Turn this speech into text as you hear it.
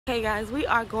Hey guys, we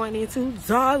are going into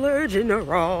Dollar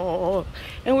General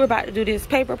and we're about to do this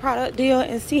paper product deal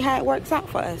and see how it works out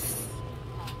for us.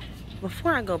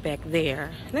 Before I go back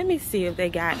there, let me see if they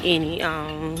got any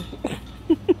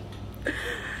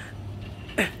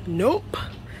nope.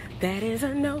 That is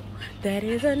a no. That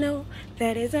is a no.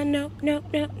 That is a no. No,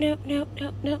 no, no, no,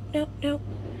 no, no, no, no.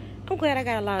 I'm glad I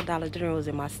got a lot of Dollar Generals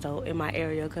in my store, in my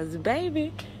area, because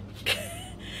baby,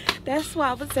 that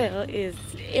swap sale is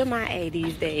MIA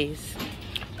these days.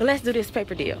 But let's do this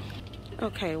paper deal.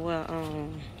 Okay, well,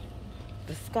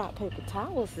 the Scott paper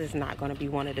towels is not going to be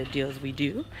one of the deals we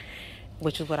do,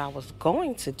 which is what I was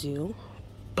going to do.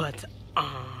 But,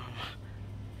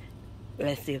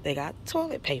 let's see if they got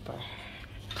toilet paper.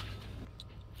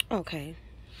 Okay,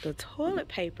 the toilet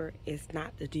paper is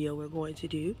not the deal we're going to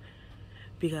do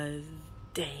because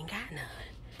they ain't got none.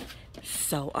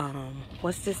 So,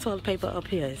 what's this toilet paper up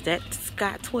here? Is that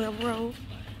Scott 12 roll?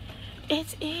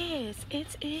 It is.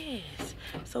 It is.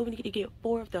 So we need to get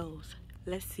 4 of those.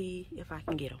 Let's see if I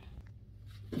can get them.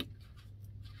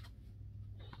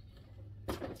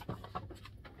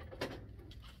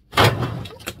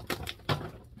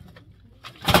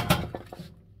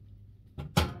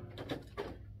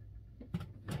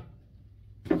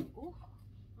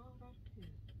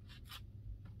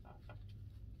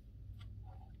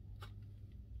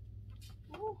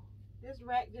 This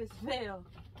rack just fell.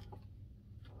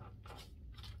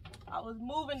 I was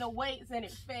moving the weights and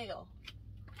it fell.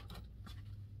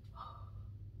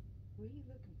 What are you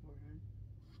looking for, hon?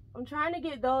 I'm trying to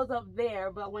get those up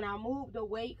there, but when I moved the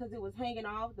weight because it was hanging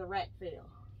off, the rack fell.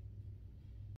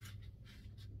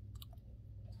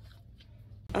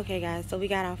 Okay guys, so we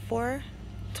got our 4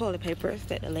 toilet papers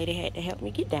that the lady had to help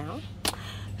me get down.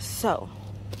 So,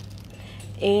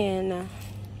 and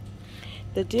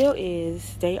the deal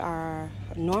is they are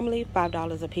normally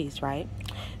 $5 a piece, right?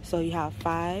 So you have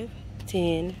 5,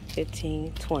 10,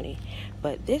 15, 20.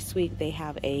 But this week they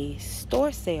have a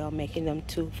store sale making them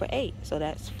 2 for $8. So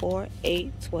that's 4,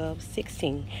 8, 12,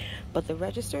 16. But the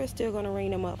register is still going to ring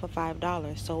them up for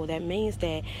 $5. So that means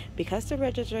that because the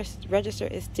register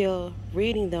is still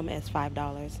reading them as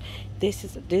 $5,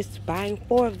 this buying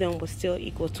 4 of them will still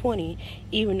equal 20,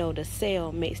 even though the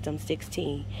sale makes them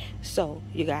 16. So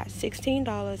you got $16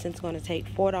 and it's going to take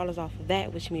 $4 off of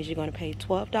that, which means you're going to pay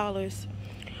 $12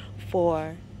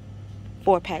 for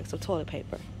 4 packs of toilet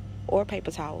paper or paper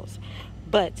towels.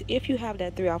 But if you have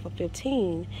that 3 off of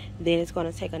 15, then it's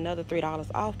going to take another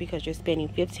 $3 off because you're spending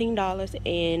 $15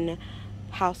 in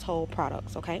household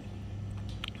products, okay?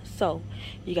 So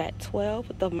you got 12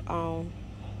 with the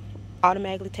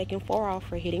automatically taking 4 off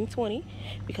for hitting 20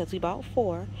 because we bought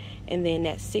 4, and then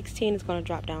that 16 is going to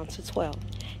drop down to 12,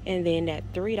 and then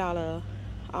that $3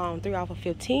 3 off of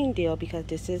 15 deal, because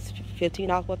this is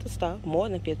 $15 worth of stuff, more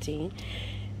than 15,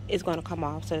 is going to come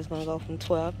off. So it's going to go from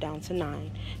 12 down to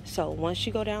 9. So once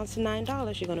you go down to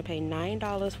 $9, you're going to pay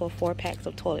 $9 for 4 packs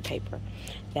of toilet paper.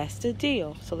 That's the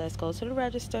deal. So let's go to the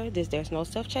register. There's no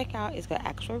self-checkout. It's the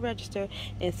actual register,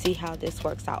 and see how this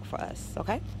works out for us,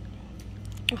 okay?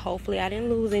 Hopefully I didn't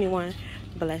lose anyone,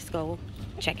 but let's go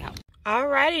check out.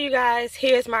 Alrighty, you guys,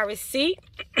 here's my receipt.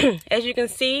 As you can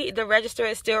see, the register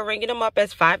is still ringing them up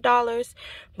as $5,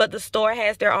 but the store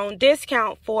has their own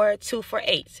discount for 2 for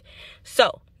 $8.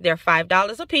 So they're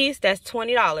 $5 a piece. That's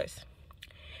 $20.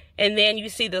 And then you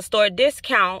see the store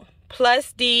discount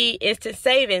plus the instant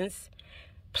savings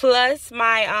plus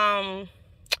my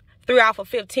 3 off of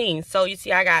 15. So you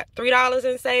see I got $3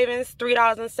 in savings,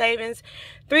 $3 in savings,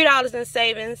 $3 in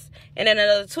savings, and then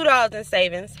another $2 in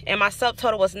savings. And my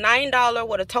subtotal was $9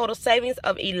 with a total savings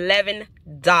of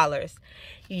 $11.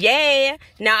 Yeah.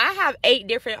 Now I have 8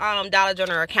 different Dollar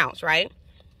General accounts, right?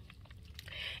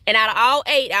 And out of all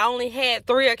 8, I only had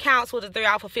 3 accounts with a 3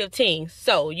 off of 15.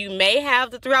 So you may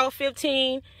have the 3 off of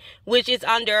 15, which is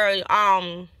under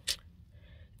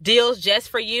deals just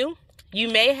for you. You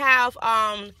may have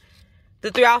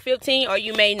the 3 off of 15, or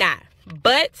you may not.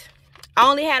 But I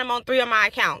only had them on 3 of my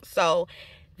accounts. So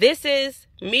this is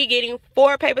me getting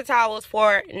 4 paper towels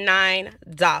for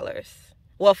 $9.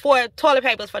 Well, 4 toilet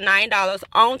papers for $9.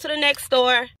 On to the next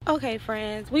store. Okay,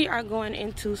 friends, we are going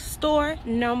into store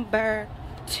number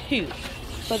 2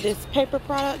 for this paper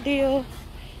product deal,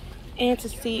 and to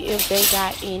see if they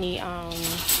got any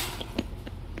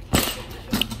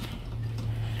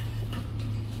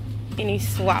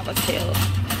swallowtails.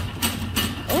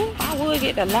 Oh, I would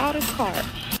get the loudest cart.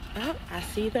 Oh, I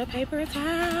see the paper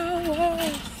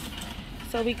towels.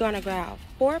 So we're gonna grab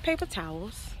 4 paper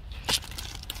towels,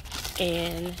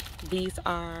 and these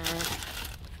are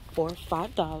for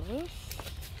 $5.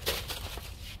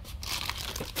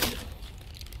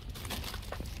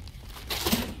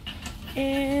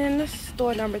 And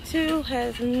store number 2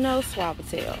 has no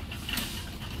Suavitel.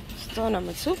 Store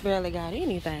number 2 barely got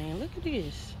anything. Look at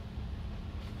this.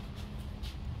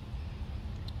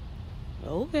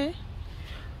 Okay.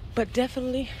 But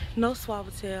definitely no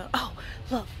Suavitel. Oh,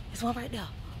 look, there's one right there.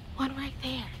 One right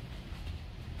there.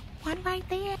 One right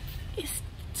there. It's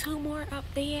 2 more up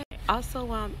there.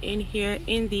 Also, in here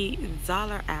in the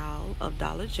dollar aisle of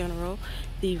Dollar General,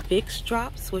 the Vicks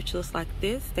drops, which looks like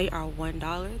this, they are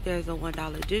 $1. There's a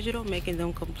 $1 digital, making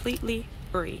them completely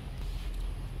free.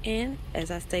 And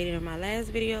as I stated in my last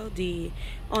video,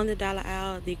 on the dollar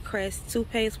aisle, the Crest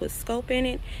toothpaste with scope in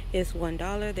it is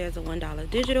 $1. There's a $1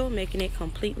 digital, making it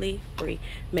completely free.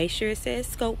 Make sure it says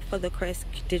scope for the Crest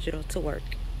digital to work.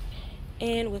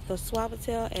 And with the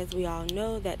Suavitel, as we all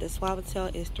know, that the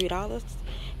Suavitel is $3,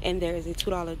 and there is a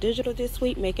 $2 digital this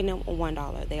week, making them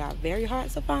 $1. They are very hard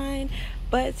to find,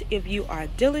 but if you are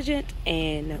diligent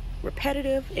and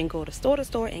repetitive and go to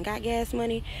store and got gas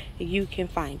money, you can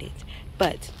find it.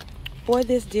 But for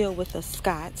this deal with the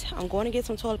Scott, I'm going to get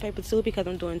some toilet paper too, because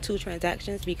I'm doing 2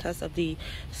 transactions because of the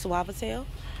Suavitel.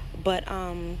 But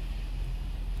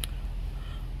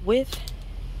with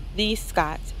these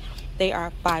Scotts, they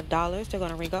are $5. They're going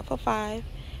to ring up for $5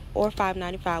 or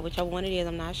 $5.95, whichever one it is.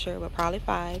 I'm not sure, but probably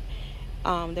 $5.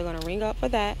 They're going to ring up for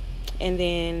that. And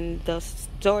then the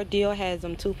store deal has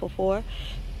them 2 for $4,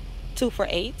 2 for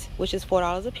 $8, which is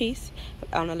 $4 a piece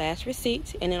on the last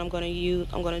receipt. And then I'm going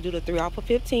to do the 3 off of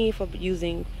 15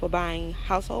 for buying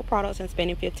household products and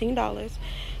spending $15.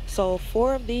 So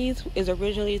 4 of these is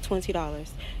originally $20,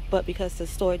 but because the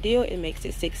store deal, it makes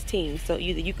it $16. So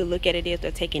either you could look at it as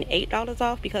they're taking $8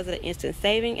 off because of the instant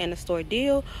saving and the store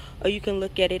deal, or you can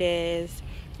look at it as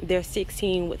they're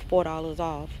 $16 with $4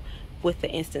 off with the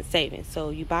instant savings. So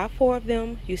you buy 4 of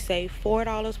them, you save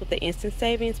 $4 with the instant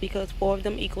savings, because 4 of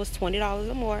them equals $20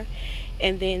 or more.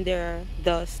 And then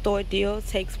the store deal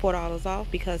takes $4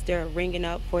 off because they're ringing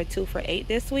up for 2 for $8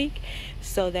 this week.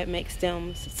 So that makes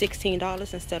them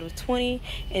 $16 instead of $20.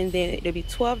 And then it'll be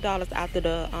 $12 after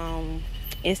the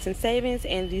instant savings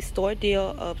and the store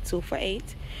deal of 2 for $8.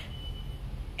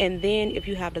 And then if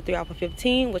you have the 3 off of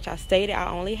 15, which I stated,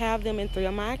 I only have them in 3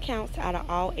 of my accounts out of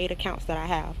all 8 accounts that I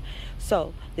have.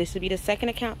 So this will be the second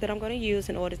account that I'm going to use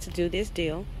in order to do this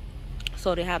deal.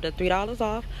 So they have the $3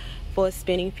 off for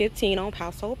spending $15 on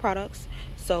household products.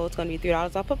 So it's going to be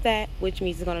 $3 off of that, which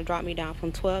means it's going to drop me down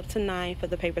from $12 to $9 for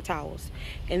the paper towels.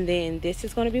 And then this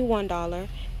is going to be $1.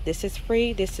 This is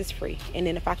free, this is free. And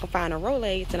then if I can find a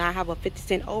Rolex, then I have a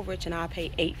 50-cent overage, and I'll pay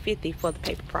 $8.50 for the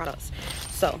paper products.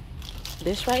 So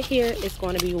this right here is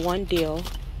going to be one deal.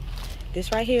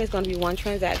 This right here is going to be one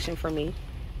transaction for me.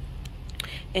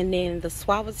 And then the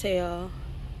Suavitel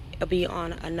will be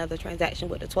on another transaction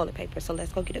with the toilet paper. So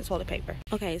let's go get the toilet paper.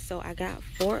 Okay, so I got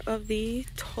 4 of the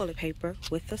toilet paper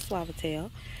with the Suavitel.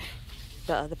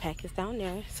 The other pack is down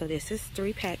there. So this is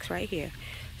 3 packs right here.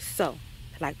 So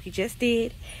like we just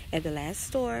did at the last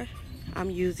store, I'm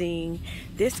using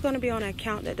this. Going to be on an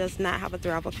account that does not have a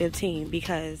 3 off of 15,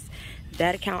 because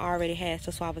that account already has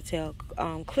the Suavitel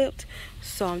clipped.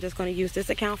 So I'm just going to use this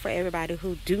account for everybody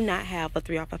who do not have a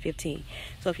 3 off of 15.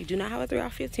 So if you do not have a 3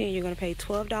 off of 15, you're going to pay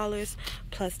 $12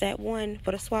 plus that one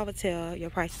for the Suavitel. Your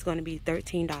price is going to be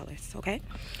 $13. Okay.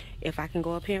 If I can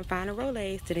go up here and find a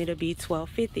Rolex, then it'll be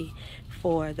 $12.50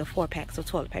 for the 4 packs of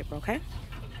toilet paper. Okay.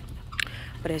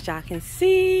 But as y'all can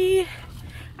see,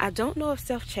 I don't know if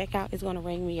self-checkout is going to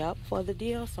ring me up for the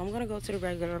deal, so I'm going to go to the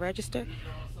regular register.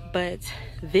 But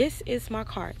this is my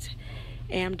cart,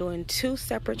 and I'm doing 2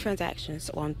 separate transactions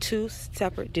on 2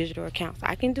 separate digital accounts.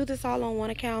 I can do this all on one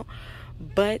account,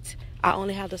 but I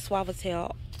only have the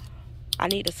Suavitel. I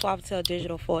need the Suavitel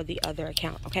digital for the other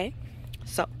account, okay?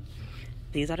 So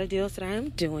these are the deals that I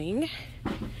am doing.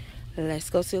 Let's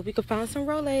go see if we can find some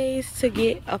Rolex to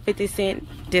get a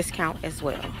 50-cent discount as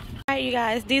well. Alright, you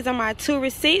guys, these are my 2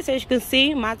 receipts. As you can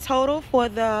see, my total for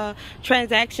the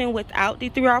transaction without the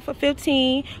 3 off of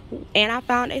 15, and I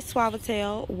found a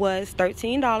Suavitel, was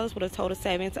 $13 with a total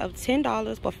savings of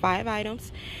 $10 for 5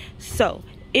 items. So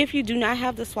if you do not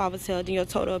have the Suavitel, then your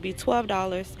total will be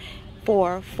 $12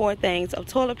 for 4 things of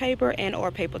toilet paper and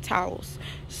or paper towels.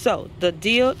 So the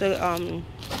deal, the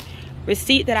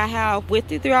receipt that I have with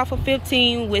the 3 off of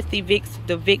 15, with the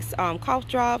Vicks cough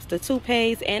drops, the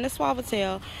toothpaste, and the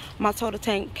Suavitel, my total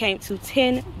tank came to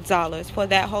 $10 for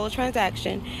that whole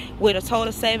transaction, with a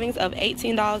total savings of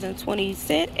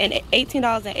 $18.20 and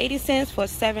 $18.80 for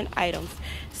 7 items.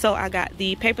 So I got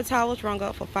the paper towels rung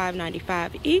up for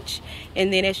 $5.95 each,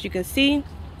 and then as you can see,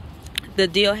 the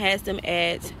deal has them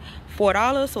at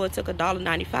 $4, so it took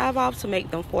 $1.95 off to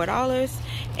make them $4.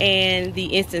 And the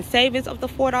instant savings of the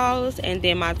 $4, and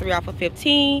then my 3 off of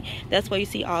 15. That's where you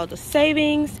see all the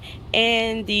savings.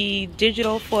 And the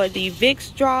digital for the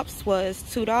Vicks drops was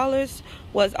 $2,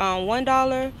 was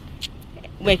 $1,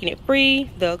 making it free.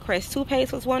 The Crest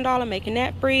toothpaste was $1, making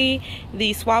that free.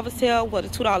 The Suavitel was a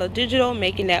 $2 digital,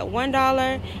 making that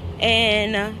 $1.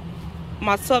 And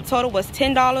my subtotal was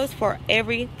 $10 for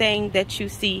everything that you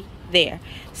see there.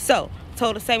 So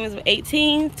total savings of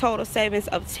 18, total savings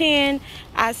of 10.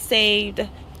 I saved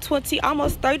 20,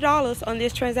 almost $30 on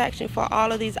this transaction for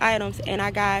all of these items, and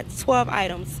I got 12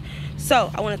 items.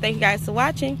 So I want to thank you guys for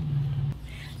watching.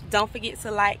 Don't forget to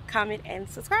like, comment, and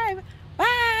subscribe.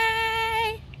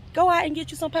 Bye. Go out and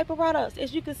get you some paper products.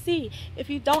 As you can see, if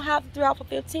you don't have the 3 off of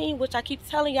 15, which I keep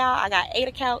telling y'all, I got 8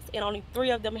 accounts and only 3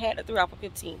 of them had the 3 off of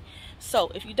 15.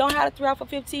 So if you don't have the 3 off of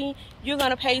 15, you're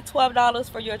gonna pay $12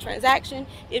 for your transaction.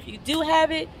 If you do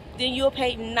have it, then you'll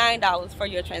pay $9 for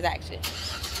your transaction.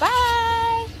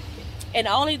 Bye. And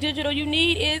the only digital you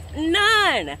need is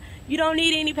none. You don't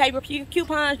need any paper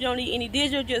coupons. You don't need any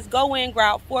digital. Just go in,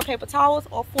 grab 4 paper towels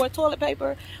or 4 toilet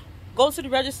paper, go to the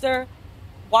register,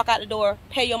 walk out the door,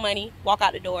 pay your money, walk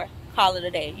out the door, call it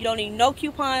a day. You don't need no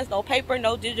coupons, no paper,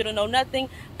 no digital, no nothing,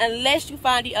 unless you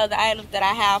find the other items that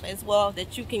I have as well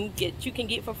that you can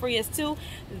get for free as too.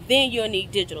 Then you'll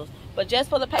need digitals. But just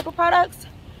for the paper products,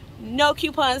 no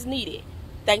coupons needed.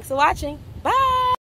 Thanks for watching. Bye.